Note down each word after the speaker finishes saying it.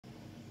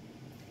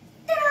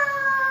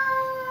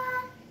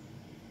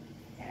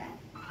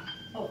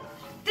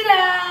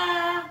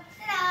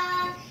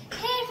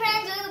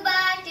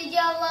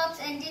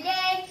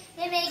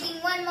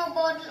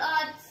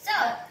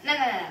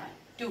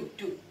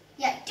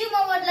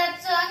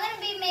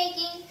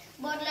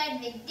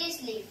done with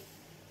this leaf.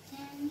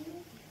 Can you,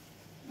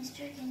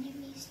 Mister, can you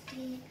please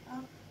stay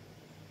up?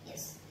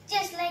 Yes,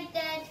 just like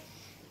that.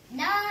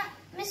 Now,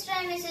 Mr.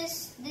 and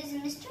Mrs. This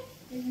is Mr.,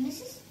 this is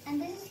Mrs.,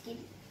 and this is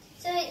Kitty.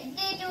 So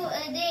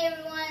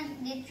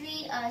everyone, the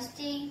three are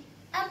staying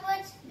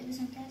upwards because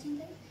I'm catching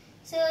them.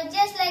 So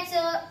just like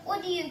so,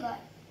 what do you got?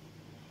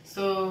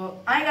 So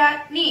I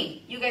got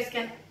neem. You guys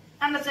can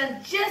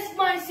understand just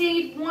by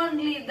seeing it one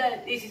leaf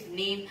that this is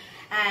neem.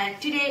 And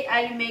today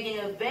I'll be making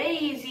a very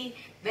easy,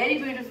 very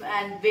beautiful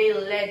and very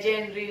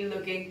legendary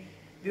looking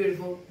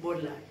beautiful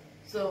bottle art.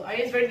 So are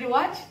you guys ready to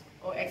watch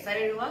or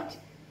excited to watch?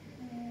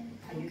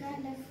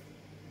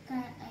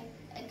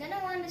 I kind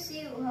of want to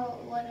see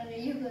what are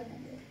you gonna do.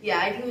 Yeah,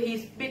 I think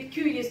he's a bit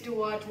curious to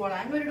watch what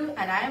I'm going to do,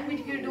 and I am a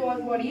bit curious to watch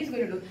what he's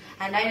going to do,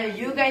 and I know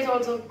you guys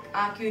also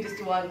are curious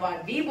to watch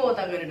what we both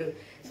are going to do.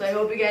 So I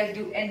hope you guys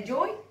do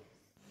enjoy.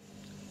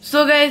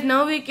 So guys,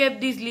 now we kept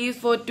these leaves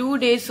for 2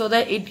 days so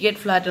that it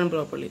gets flattened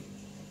properly.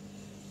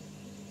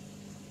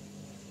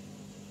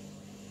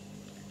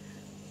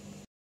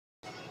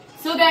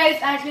 So guys,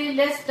 actually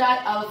let's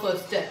start our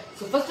first step.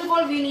 So first of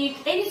all, we need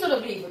any sort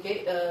of leaf,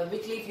 okay?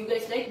 Which leaf you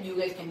guys like, you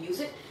guys can use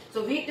it.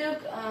 So we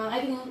took,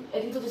 I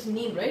think so this is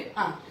neem, right?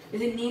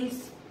 This is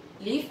neem's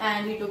leaf,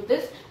 and we took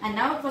this. And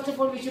now first of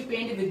all, we should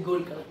paint it with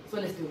gold color. So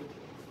let's do it.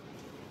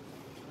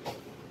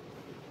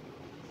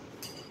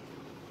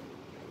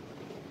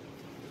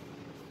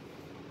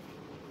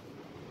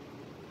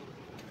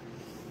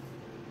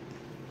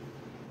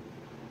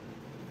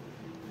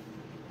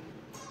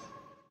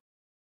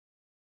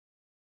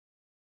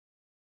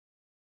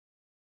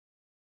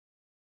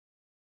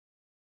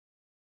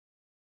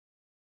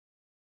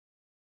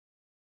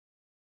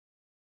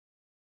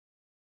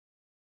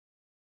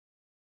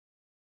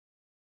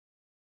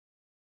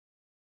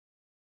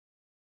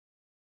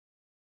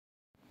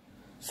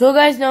 So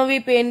guys, now we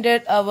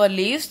painted our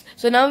leaves.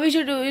 So now we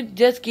should do it,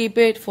 just keep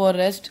it for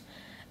rest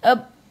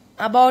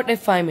about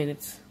 5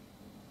 minutes.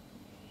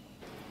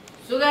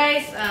 So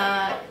guys,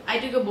 I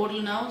took a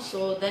bottle now.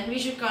 So then we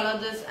should color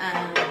this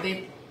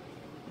with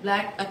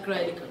black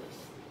acrylic colors.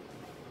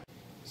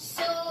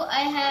 So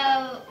I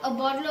have a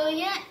bottle over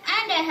here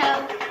and I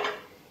have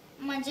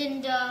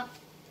magenta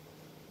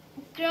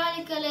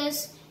acrylic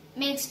colors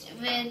mixed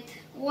with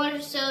water.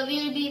 So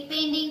we will be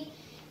painting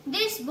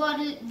this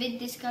bottle with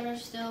this color.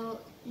 So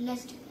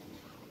let's do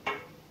that now.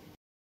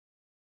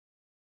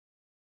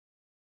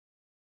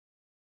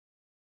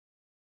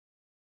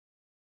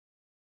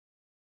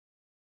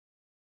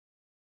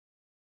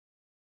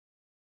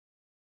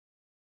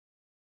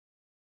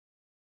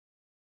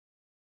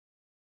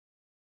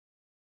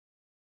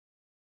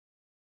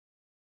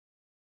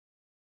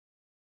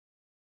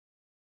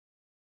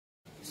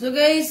 So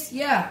guys,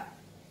 yeah,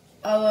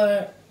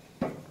 our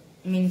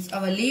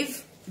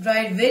leaf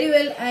dried very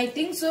well. I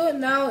think so.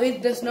 Now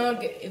it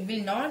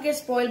will not get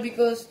spoiled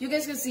because you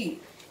guys can see.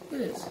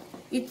 Look at this.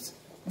 It's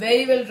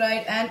very well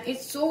dried and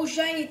it's so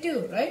shiny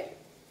too, right?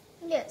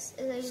 Yes.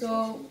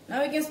 So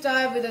now we can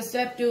start with a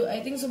step 2. I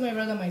think so my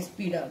brother might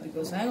speed up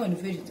because I'm going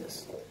to finish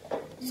this.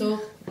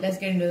 So let's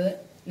get into the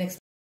next.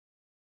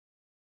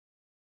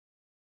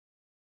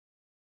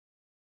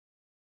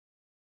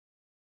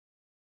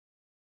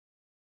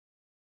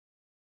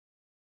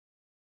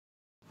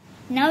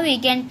 Now we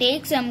can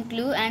take some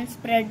glue and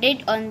spread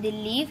it on the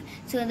leaf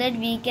so that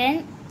we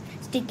can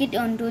stick it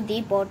onto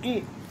the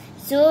bottle.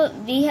 So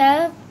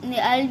we'll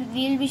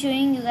be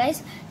showing you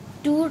guys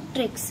 2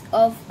 tricks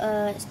of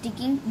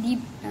sticking the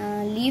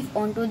leaf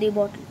onto the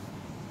bottle.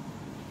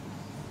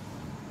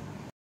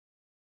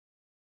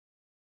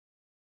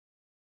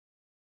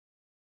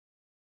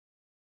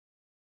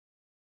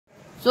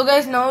 So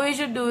guys, now we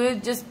should do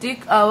is just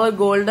stick our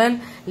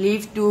golden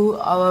leaf to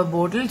our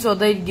bottle so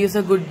that it gives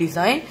a good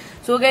design.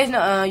 So guys,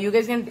 you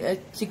guys can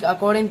stick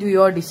according to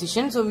your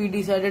decision. So we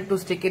decided to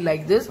stick it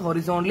like this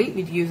horizontally,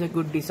 which gives a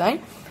good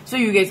design. So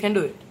you guys can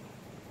do it.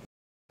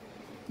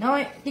 Now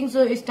I think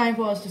so it's time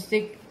for us to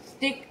stick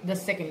the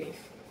second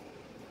leaf.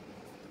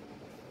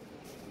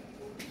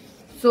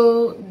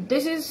 So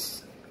this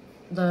is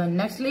the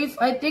next leaf.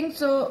 I think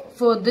so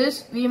for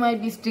this we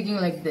might be sticking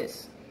like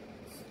this,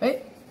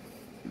 right?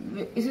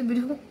 Is it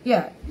beautiful?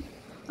 Yeah.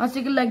 I'll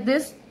stick it like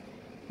this.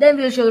 Then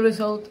we'll show the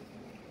result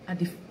at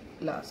the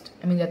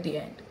at the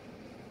end.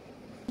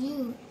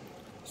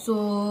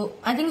 So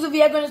I think so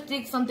we are going to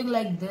stick something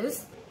like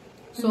this.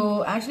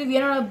 So actually we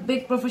are not a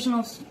big professional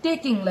of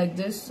sticking like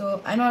this.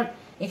 So I'm not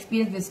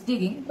experienced with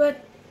sticking,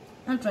 but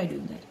I'll try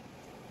doing that.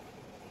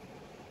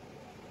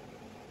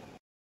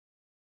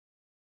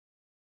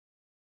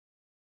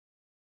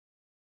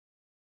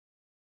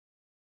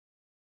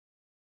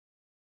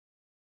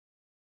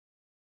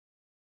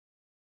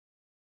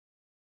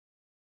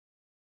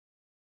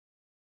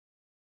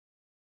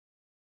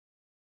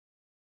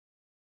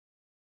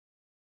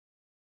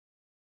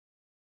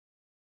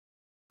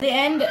 At the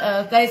end,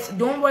 guys,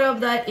 don't worry about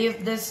that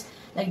if this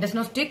does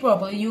not stick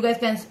properly. You guys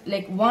can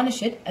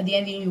varnish it. At the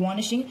end, you'll be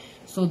varnishing,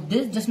 so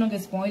this does not get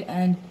spoiled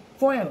and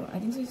forever. I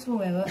think so it's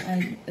forever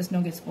and does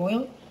not get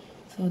spoiled.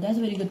 So that's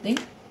a very good thing.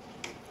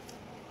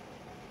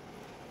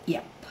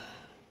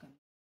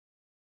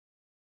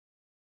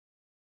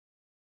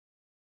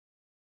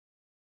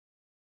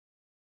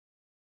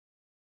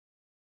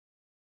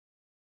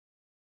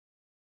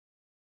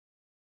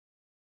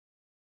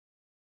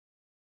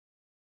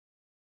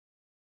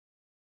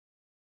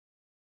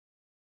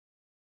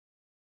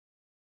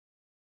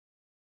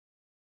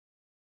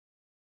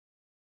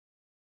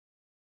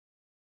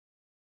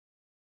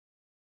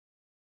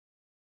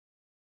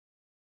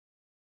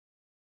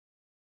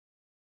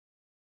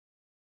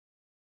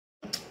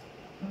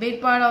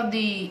 big part of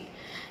the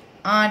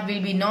art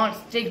will be not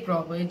stick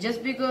properly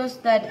just because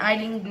that I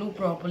didn't glue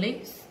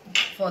properly.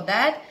 For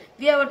that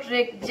we have a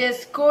trick.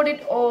 Just coat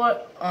it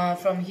over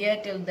from here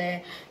till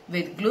there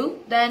with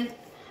glue, then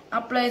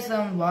apply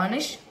some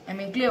varnish,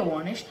 clear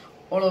varnish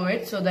all over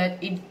it so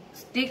that it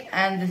stick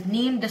and this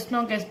neem does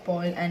not get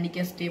spoiled and it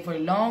can stay for a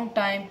long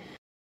time.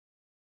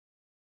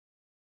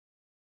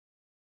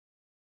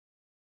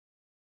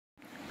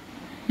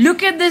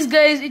 Look at this,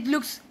 guys, it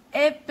looks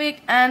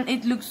epic and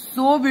it looks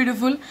so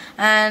beautiful,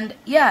 and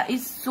yeah,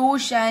 it's so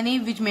shiny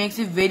which makes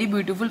it very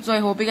beautiful. So I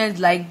hope you guys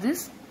like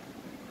this.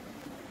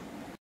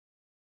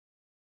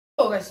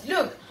 Oh guys,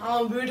 look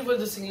how beautiful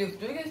this thing looks.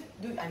 Do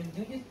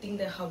you think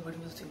that how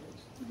beautiful this thing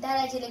looks? That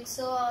actually looks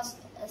so awesome,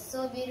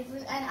 so beautiful.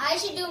 And I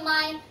should do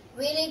mine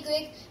really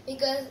quick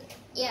because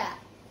yeah,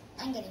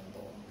 I'm getting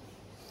bored.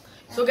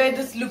 So guys,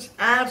 this looks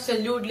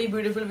absolutely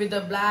beautiful with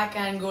the black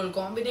and gold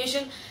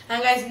combination.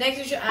 And guys, next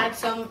you should add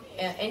some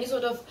any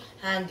sort of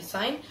hand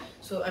design.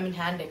 So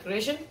hand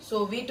decoration.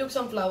 So we took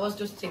some flowers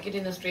to stick it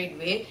in a straight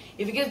way.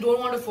 If you guys don't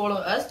want to follow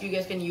us, you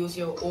guys can use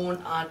your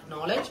own art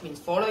knowledge. Means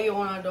follow your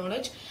own art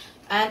knowledge.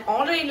 And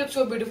already looks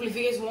so beautiful. If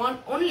you guys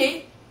want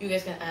only, you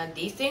guys can add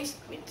these things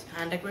with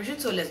hand decoration.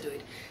 So let's do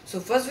it. So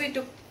first we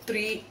took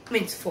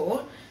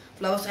 4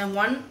 flowers and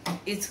one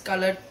is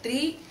colored,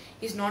 3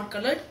 is not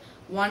colored,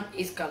 1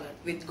 is colored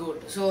with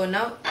gold. So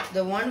now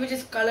the one which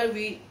is colored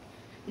we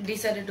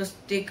decided to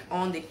stick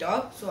on the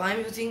top. So I'm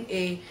using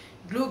a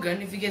glue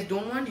gun. If you guys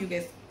don't want, you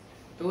guys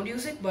don't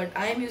use it, but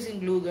I am using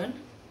glue gun.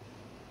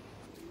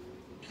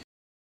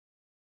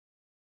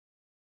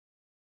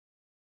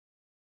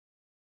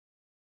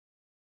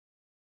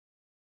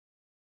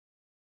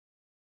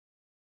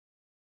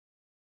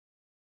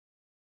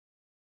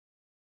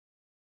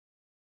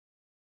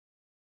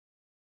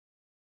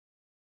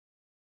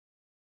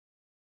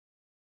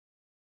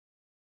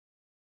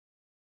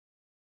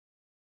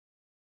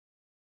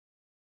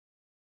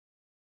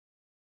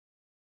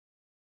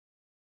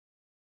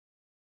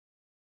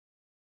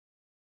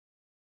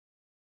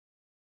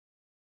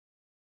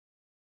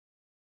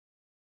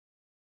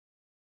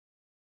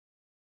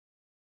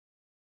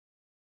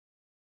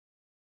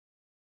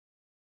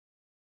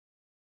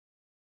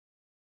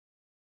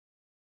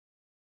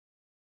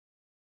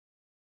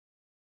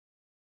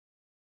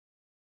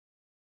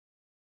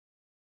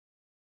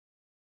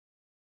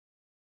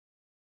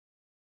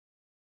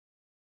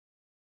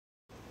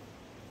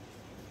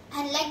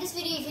 And like this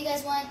video if you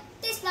guys want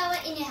this flower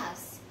in your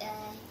house.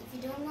 If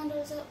you don't want,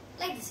 also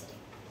like this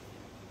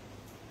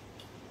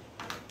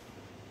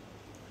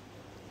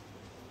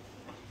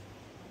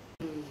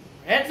video.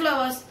 Red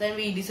flowers, then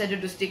we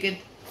decided to stick it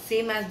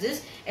same as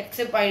this,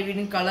 except I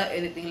didn't color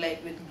anything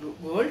like with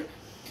gold.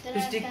 Can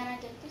I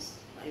take this?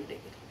 You take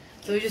it.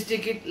 So we just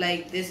stick it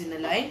like this in a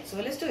line. So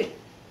let's do it.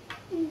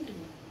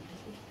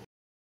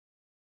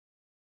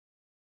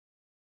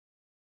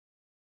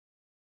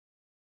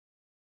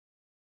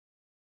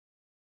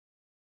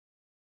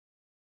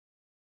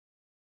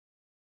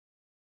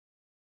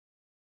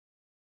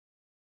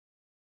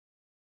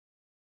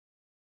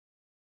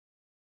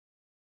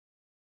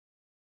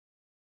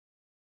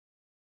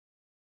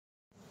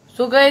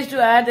 So guys, to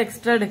add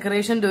extra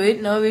decoration to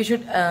it, now we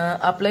should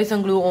apply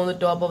some glue on the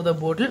top of the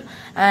bottle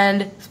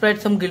and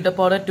spread some glitter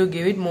powder to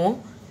give it more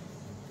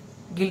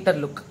glitter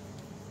look.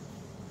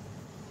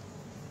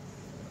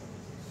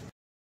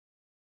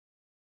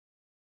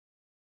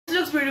 This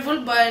looks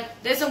beautiful, but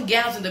there's some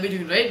gaps in the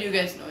between, right? You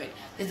guys know it.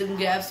 There's some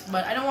gaps,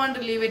 but I don't want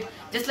to leave it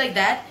just like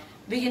that.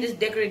 We can just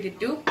decorate it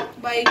too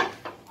by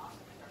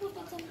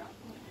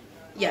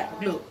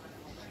glue.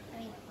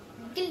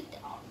 Glitter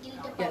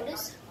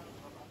powders.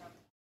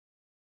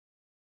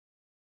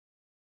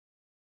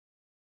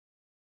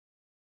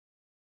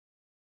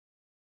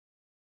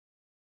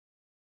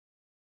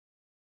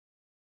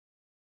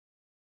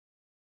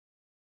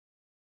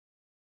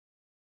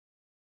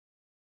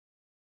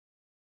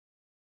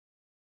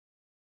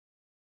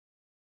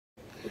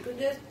 We could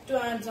just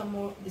to add some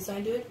more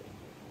design to it.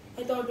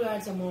 I thought to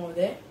add some more over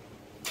there.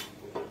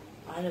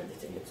 I know this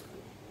thing looks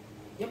good.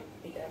 Yep,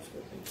 it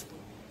absolutely looks good.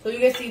 So you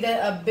guys see that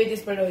a bit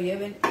is spread over here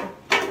when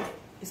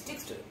it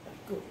sticks to it.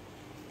 Good.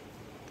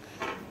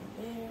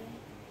 There.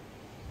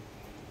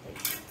 Like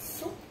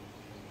so.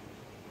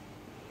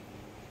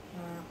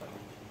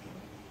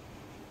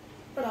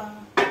 Ta-da.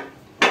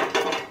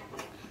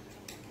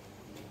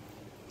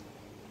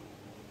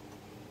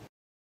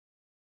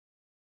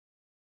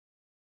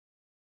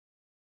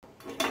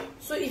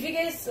 So if you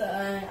guys,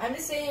 I'm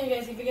just saying you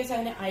guys, if you guys have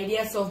any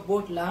ideas of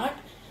bottle art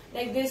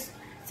like this,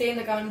 say in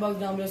the comment box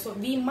down below. So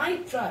we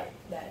might try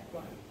that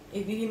one.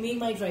 We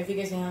might try if you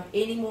guys have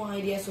any more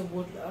ideas of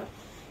bottle art,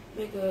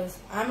 because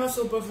I'm not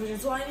so professional,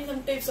 so I need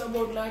some tips of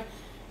bottle art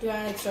to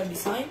add extra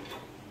design.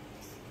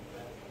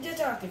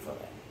 Just ask me for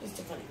that. Just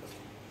a funny question.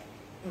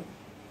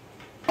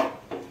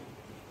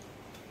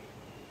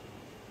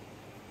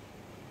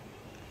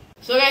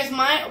 So guys,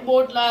 my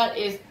bottle art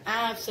is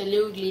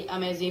absolutely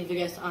amazing if you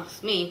guys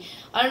ask me.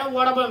 I don't know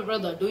what about my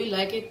brother. Do you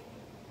like it?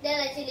 That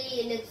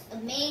actually looks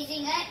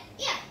amazing.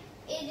 Yeah,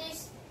 it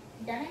is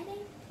done, I think.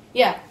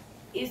 Yeah,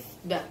 it's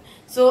done.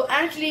 So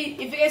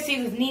actually, if you guys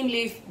see this neem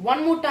leaf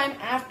one more time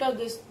after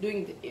this,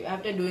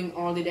 after doing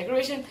all the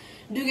decoration,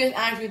 do you guys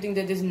actually think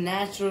that this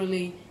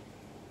naturally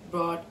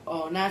brought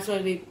or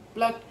naturally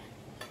plucked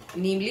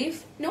neem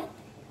leaf? No,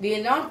 we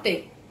will not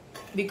think,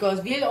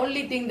 because we will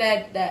only think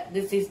that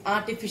this is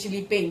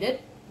artificially painted,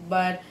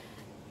 but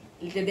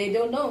little they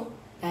don't know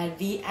that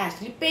we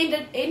actually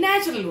painted a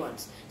natural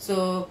ones.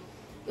 So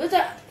that's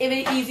a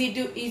very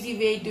easy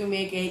way to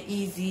make a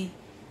easy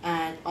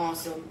and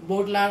awesome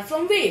bottle art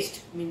from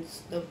waste.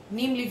 Means the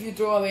neem leaf you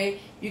throw away,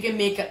 you can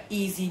make an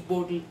easy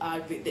bottle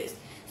art with this.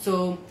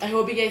 So I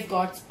hope you guys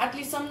got at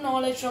least some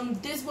knowledge from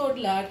this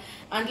bottle art.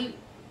 Until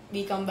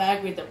we come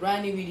back with a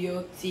brand new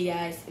video, see you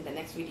guys in the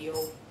next video.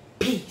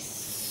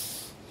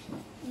 Peace.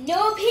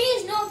 No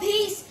peace, no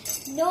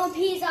peace, no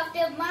peace.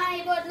 After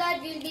my bottle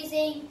art, we'll be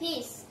saying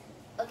peace.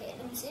 Okay,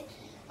 let me see.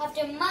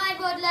 After my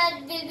bottle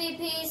art will be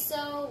peace.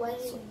 So why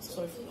did we say peace?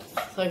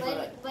 Sorry for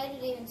that. Why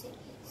did they even say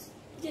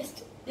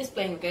peace? Just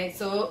playing, okay?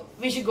 So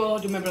we should go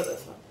to my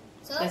brother's one.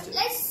 So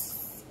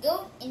let's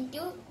go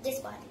into this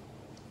one.